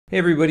Hey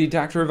everybody,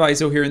 Dr.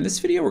 Reviso here. In this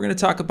video, we're going to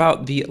talk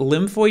about the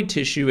lymphoid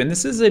tissue, and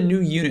this is a new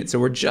unit, so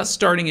we're just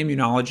starting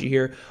immunology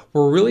here.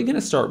 We're really going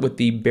to start with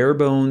the bare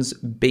bones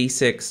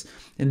basics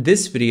in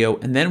this video,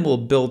 and then we'll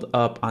build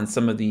up on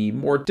some of the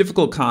more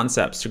difficult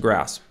concepts to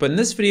grasp. But in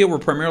this video, we're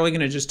primarily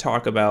going to just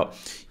talk about,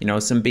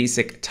 some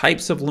basic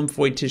types of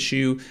lymphoid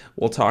tissue.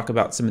 We'll talk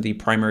about some of the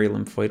primary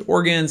lymphoid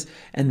organs,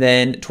 and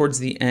then towards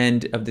the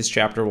end of this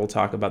chapter, we'll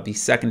talk about the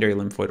secondary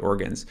lymphoid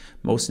organs,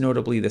 most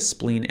notably the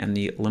spleen and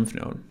the lymph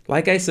node.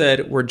 Like I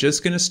said, we're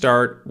just going to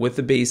start with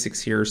the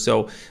basics here.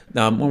 So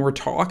when we're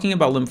talking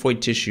about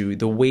lymphoid tissue,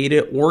 the way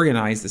to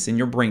organize this in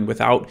your brain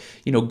without,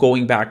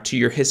 going back to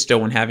your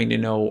histo and having to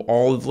know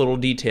all of the little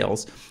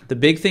details, the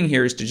big thing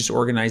here is to just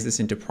organize this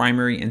into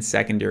primary and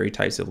secondary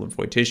types of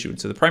lymphoid tissue. And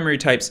so the primary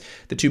types,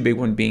 the two big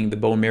ones being the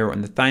bone marrow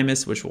and the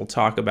thymus, which we'll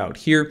talk about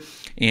here.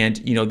 And,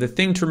 the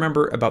thing to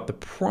remember about the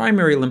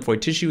primary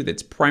lymphoid tissue,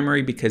 that's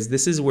primary because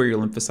this is where your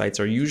lymphocytes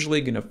are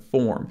usually going to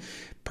form,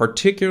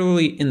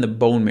 particularly in the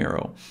bone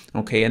marrow,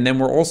 okay? And then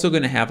we're also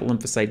going to have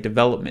lymphocyte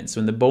development. So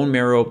in the bone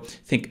marrow,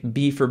 think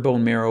B for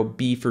bone marrow,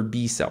 B for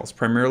B cells,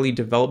 primarily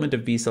development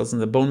of B cells in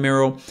the bone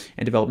marrow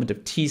and development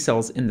of T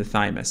cells in the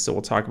thymus. So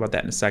we'll talk about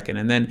that in a second.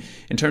 And then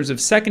in terms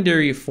of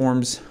secondary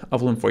forms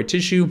of lymphoid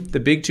tissue, the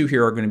big two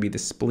here are going to be the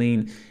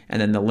spleen and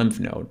then the lymph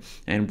node.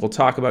 And we'll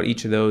talk about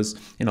each of those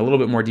in a little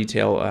bit more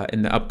detail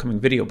in the upcoming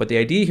video. But the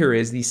idea here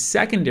is these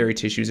secondary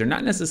tissues are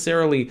not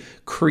necessarily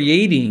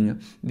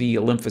creating the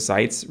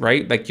lymphocytes,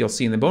 right? Like you'll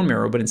see in the bone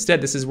marrow, but instead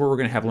this is where we're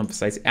going to have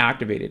lymphocytes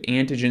activated,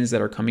 antigens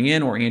that are coming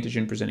in or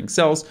antigen presenting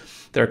cells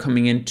that are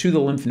coming into the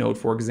lymph node,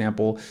 for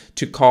example,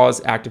 to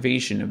cause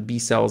activation of B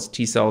cells,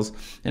 T cells,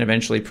 and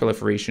eventually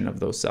proliferation of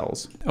those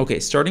cells. Okay,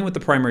 starting with the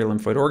primary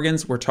lymphoid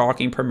organs, we're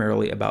talking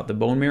primarily about the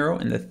bone marrow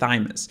and the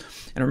thymus.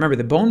 And remember,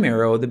 the bone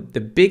marrow, the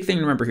big thing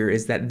to remember here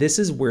is that this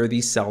is where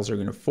these cells are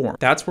going to form.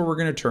 That's where we're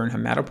going to turn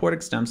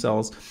hematopoietic stem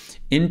cells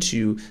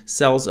into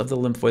cells of the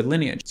lymphoid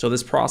lineage. So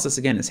this process,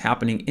 again, is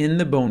happening in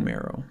the bone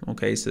marrow.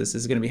 Okay, so this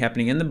is going to be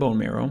happening in the bone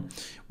marrow.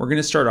 We're going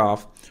to start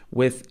off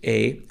with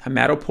a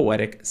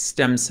hematopoietic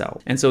stem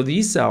cell. And so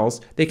these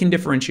cells, they can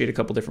differentiate a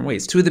couple different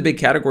ways. Two of the big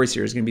categories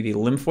here is going to be the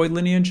lymphoid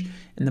lineage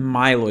and the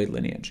myeloid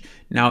lineage.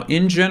 Now,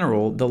 in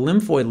general, the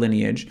lymphoid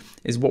lineage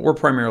is what we're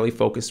primarily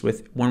focused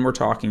with when we're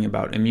talking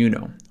about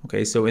immuno.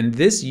 Okay, so in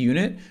this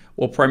unit,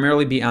 we'll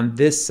primarily be on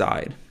this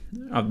side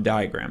of the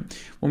diagram.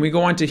 When we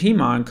go on to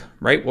hemonc,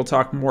 right, we'll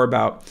talk more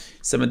about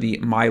some of the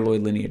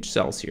myeloid lineage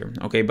cells here,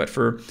 okay? But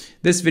for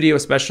this video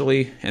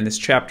especially, and this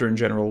chapter in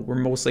general, we're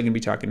mostly going to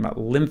be talking about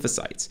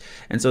lymphocytes.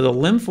 And so the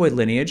lymphoid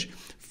lineage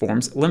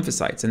forms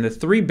lymphocytes. And the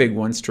three big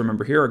ones to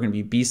remember here are going to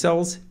be B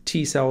cells,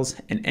 T cells,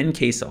 and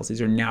NK cells.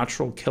 These are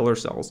natural killer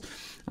cells,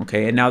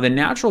 okay? And now the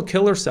natural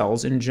killer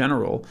cells in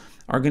general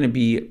are going to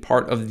be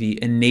part of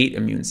the innate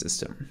immune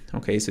system.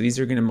 Okay, so these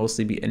are going to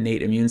mostly be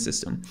innate immune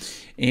system.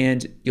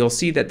 And you'll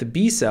see that the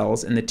B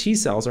cells and the T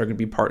cells are going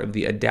to be part of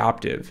the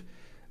adaptive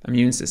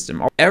immune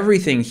system.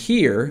 Everything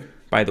here,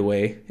 by the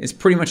way, is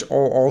pretty much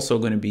all also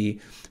going to be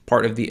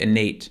part of the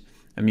innate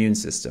immune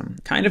system.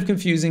 Kind of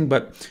confusing,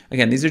 but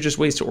again, these are just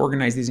ways to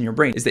organize these in your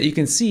brain, is that you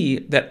can see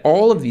that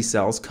all of these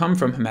cells come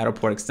from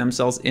hematopoietic stem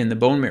cells in the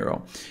bone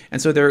marrow. And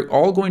so they're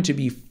all going to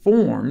be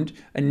formed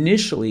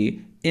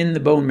initially in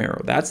the bone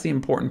marrow. That's the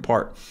important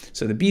part.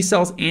 So the B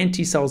cells and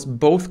T cells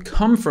both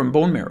come from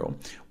bone marrow.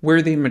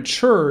 Where they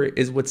mature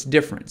is what's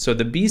different. So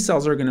the B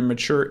cells are going to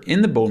mature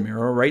in the bone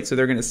marrow, right? So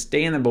they're going to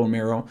stay in the bone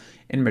marrow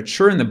and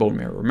mature in the bone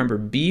marrow. Remember,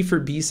 B for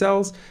B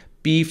cells,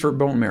 B for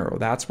bone marrow.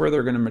 That's where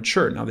they're going to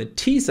mature. Now the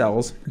T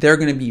cells, they're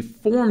going to be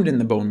formed in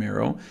the bone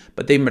marrow,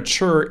 but they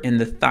mature in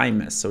the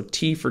thymus. So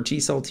T for T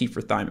cell, T for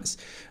thymus.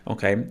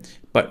 Okay,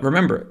 but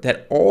remember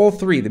that all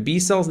three, the B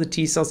cells, the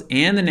T cells,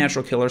 and the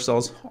natural killer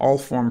cells all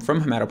form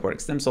from hematopoietic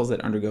stem cells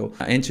that undergo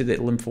into the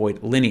lymphoid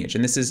lineage.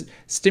 And this is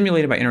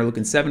stimulated by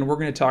interleukin-7. We're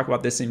going to talk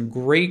about this in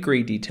great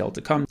detail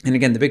to come. And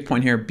again, the big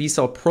point here, B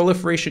cell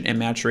proliferation and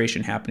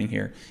maturation happening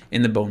here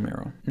in the bone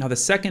marrow. Now the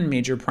second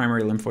major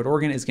primary lymphoid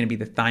organ is going to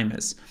be the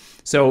thymus.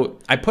 So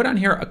I put on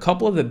here a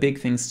couple of the big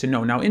things to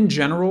know. Now in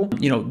general,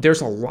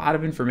 there's a lot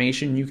of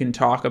information you can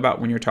talk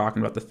about when you're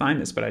talking about the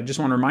thymus, but I just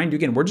want to remind you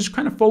again, we're just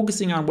kind of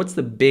focusing on what's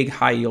the big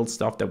high yield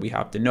stuff that we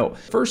have to know.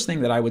 First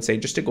thing that I would say,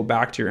 just to go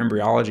back to your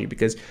embryology,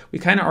 because we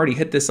kind of already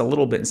hit this a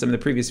little bit in some of the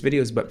previous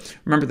videos, but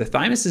remember the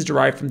thymus is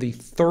derived from the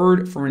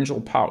third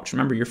pharyngeal pouch.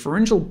 Remember, your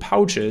pharyngeal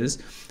pouches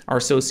are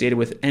associated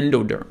with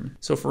endoderm.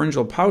 So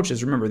pharyngeal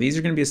pouches, remember, these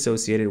are going to be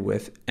associated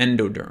with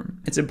endoderm.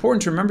 It's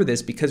important to remember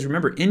this because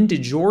remember, in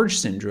DeGeorge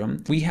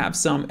syndrome, we have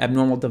some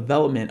abnormal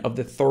development of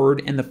the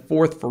third and the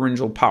fourth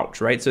pharyngeal pouch,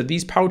 right? So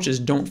these pouches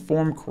don't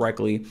form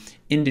correctly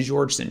in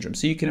DeGeorge syndrome.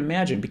 So you can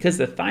imagine, because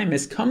the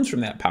thymus comes from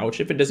that pouch,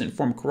 if it doesn't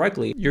form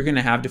correctly, you're going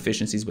to have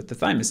deficiencies with the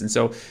thymus. And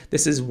so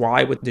this is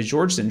why with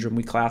DeGeorge syndrome,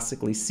 we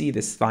classically see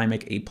this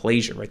thymic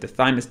aplasia, right? The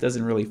thymus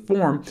doesn't really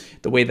form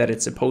the way that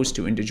it's supposed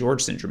to in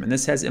DeGeorge syndrome. And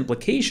this has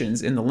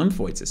implications in the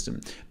lymphoid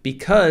system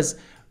because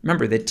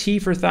remember, the T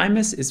for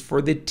thymus is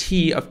for the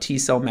T of T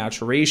cell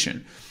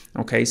maturation.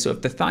 Okay, so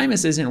if the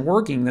thymus isn't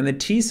working, then the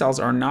T cells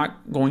are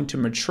not going to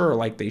mature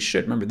like they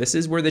should. Remember, this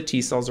is where the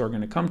T cells are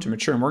going to come to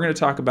mature, and we're going to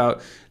talk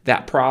about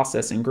that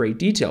process in great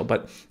detail.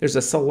 But there's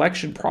a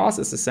selection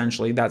process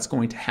essentially that's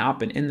going to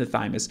happen in the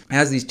thymus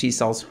as these T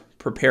cells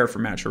prepare for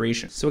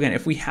maturation. So again,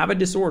 if we have a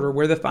disorder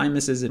where the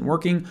thymus isn't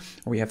working,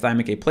 or we have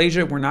thymic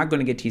aplasia, we're not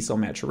going to get T cell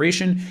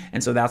maturation,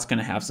 and so that's going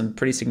to have some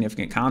pretty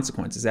significant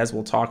consequences, as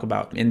we'll talk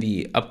about in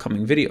the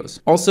upcoming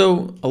videos.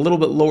 Also, a little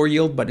bit lower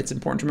yield, but it's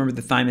important to remember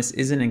the thymus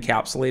is an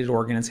encapsulated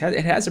organ.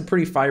 It has a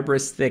pretty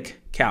fibrous,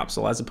 thick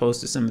capsule, as opposed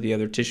to some of the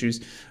other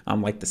tissues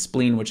like the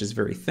spleen, which is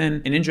very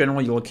thin. And in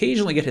general, you'll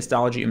occasionally get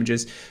histology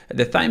images.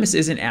 The thymus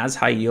isn't as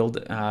high yield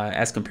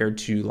as compared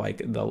to like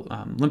the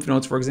lymph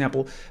nodes, for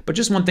example. But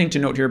just one thing to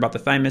note here about the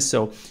thymus.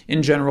 So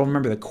in general,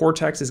 remember the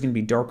cortex is going to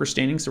be darker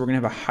staining. So we're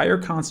going to have a higher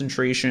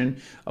concentration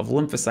of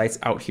lymphocytes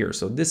out here.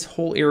 So this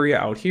whole area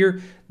out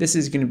here, this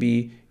is going to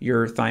be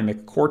your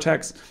thymic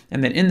cortex.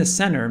 And then in the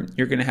center,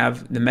 you're going to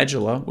have the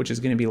medulla, which is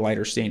going to be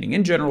lighter staining.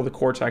 In general, the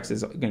cortex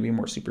is going to be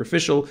more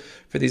superficial.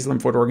 For these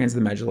lymphoid organs, the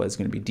medulla is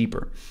going to be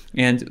deeper.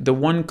 And the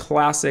one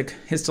classic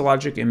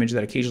histologic image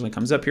that occasionally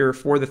comes up here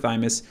for the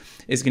thymus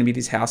is going to be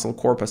these Hassel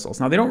corpuscles.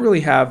 Now, they don't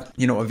really have,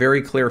 a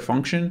very clear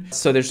function.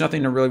 So there's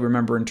nothing to really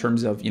remember in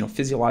terms of,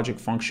 physiologic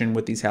function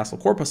with these Hassel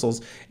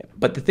corpuscles.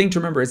 But the thing to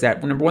remember is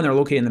that, number one, they're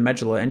located in the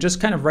medulla, and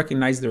just kind of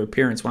recognize their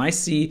appearance. When I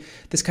see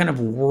this kind of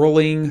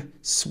whirling,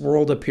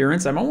 swirled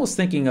appearance, I'm almost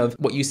thinking of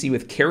what you see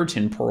with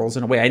keratin pearls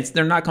in a way.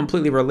 They're not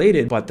completely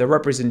related, but the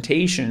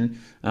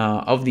representation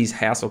of these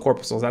Hassel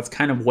corpuscles, that's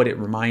kind of what it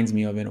reminds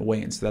me of in a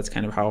way. And so that's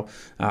kind of how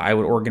I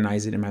would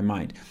organize it in my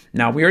mind.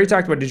 Now, we already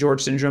talked about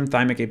DiGeorge syndrome,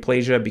 thymic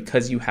aplasia,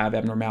 because you have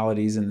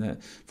abnormalities in the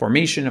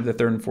formation of the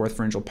third and fourth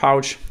pharyngeal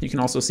pouch. You can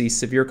also see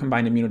severe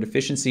combined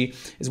immunodeficiency,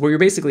 is where you're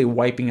basically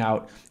wiping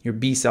out your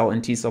B cell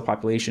and T cell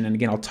population. And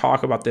again, I'll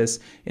talk about this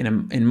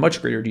in much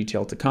greater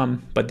detail to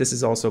come, but this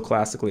is also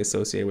classically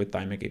associated with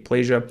thymic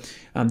aplasia.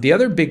 The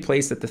other big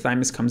place that the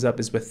thymus comes up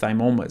is with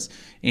thymomas.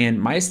 And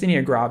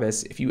myasthenia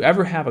gravis, if you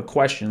ever have a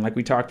question, like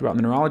we talked about in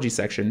the neurology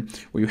section,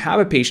 where you have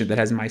a patient that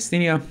has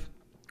myasthenia,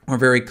 or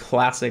very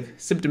classic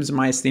symptoms of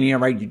myasthenia,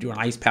 right? You do an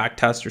ice pack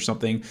test or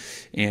something,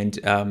 and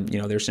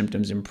their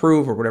symptoms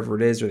improve or whatever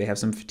it is, or they have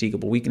some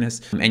fatigable weakness,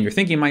 and you're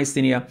thinking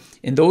myasthenia.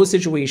 In those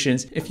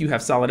situations, if you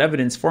have solid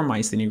evidence for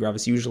myasthenia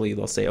gravis, usually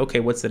they'll say, okay,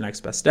 what's the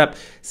next best step?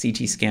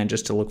 CT scan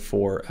just to look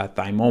for a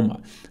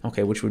thymoma,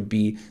 okay, which would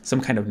be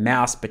some kind of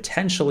mass,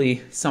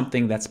 potentially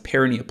something that's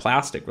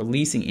paraneoplastic,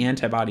 releasing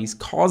antibodies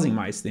causing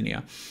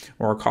myasthenia,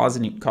 or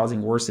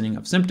causing worsening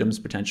of symptoms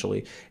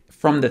potentially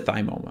from the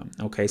thymoma.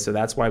 Okay, so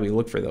that's why we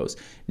look for those.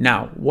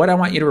 Now, what I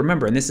want you to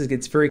remember, and this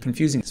gets very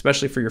confusing,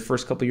 especially for your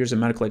first couple of years of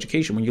medical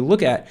education, when you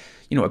look at,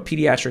 a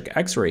pediatric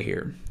x-ray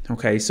here,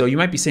 okay, so you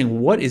might be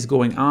saying, what is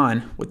going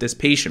on with this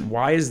patient?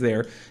 Why is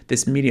there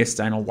this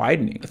mediastinal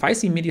widening? If I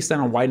see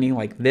mediastinal widening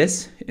like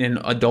this in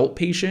an adult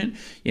patient,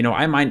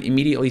 I might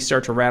immediately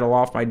start to rattle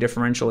off my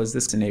differential. Is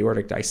this an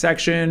aortic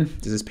dissection?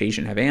 Does this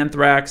patient have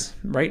anthrax,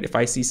 right? If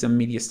I see some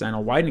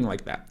mediastinal widening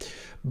like that.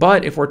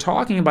 But if we're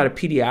talking about a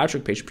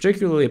pediatric patient,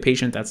 particularly a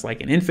patient that's like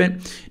an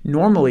infant,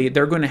 normally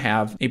they're going to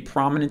have a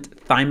prominent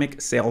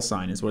thymic sail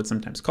sign, is what it's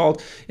sometimes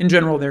called. In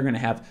general, they're going to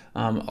have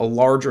a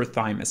larger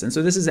thymus. And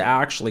so this is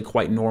actually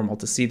quite normal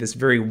to see this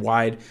very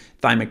wide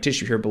thymic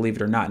tissue here, believe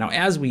it or not. Now,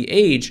 as we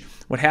age,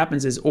 what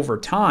happens is over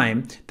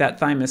time, that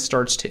thymus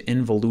starts to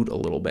involute a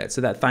little bit.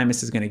 So that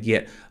thymus is going to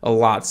get a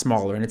lot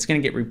smaller, and it's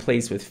going to get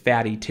replaced with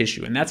fatty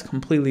tissue. And that's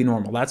completely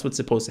normal. That's what's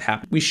supposed to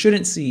happen. We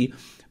shouldn't see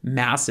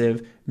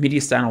massive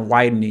mediastinal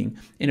widening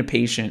in a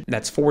patient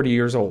that's 40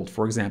 years old,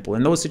 for example.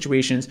 In those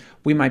situations,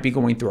 we might be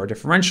going through our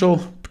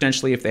differential.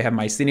 Potentially, if they have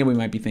myasthenia, we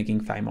might be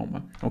thinking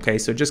thymoma. Okay,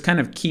 so just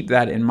kind of keep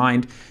that in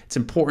mind. It's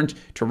important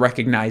to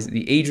recognize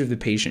the age of the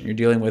patient you're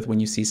dealing with when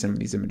you see some of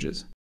these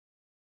images.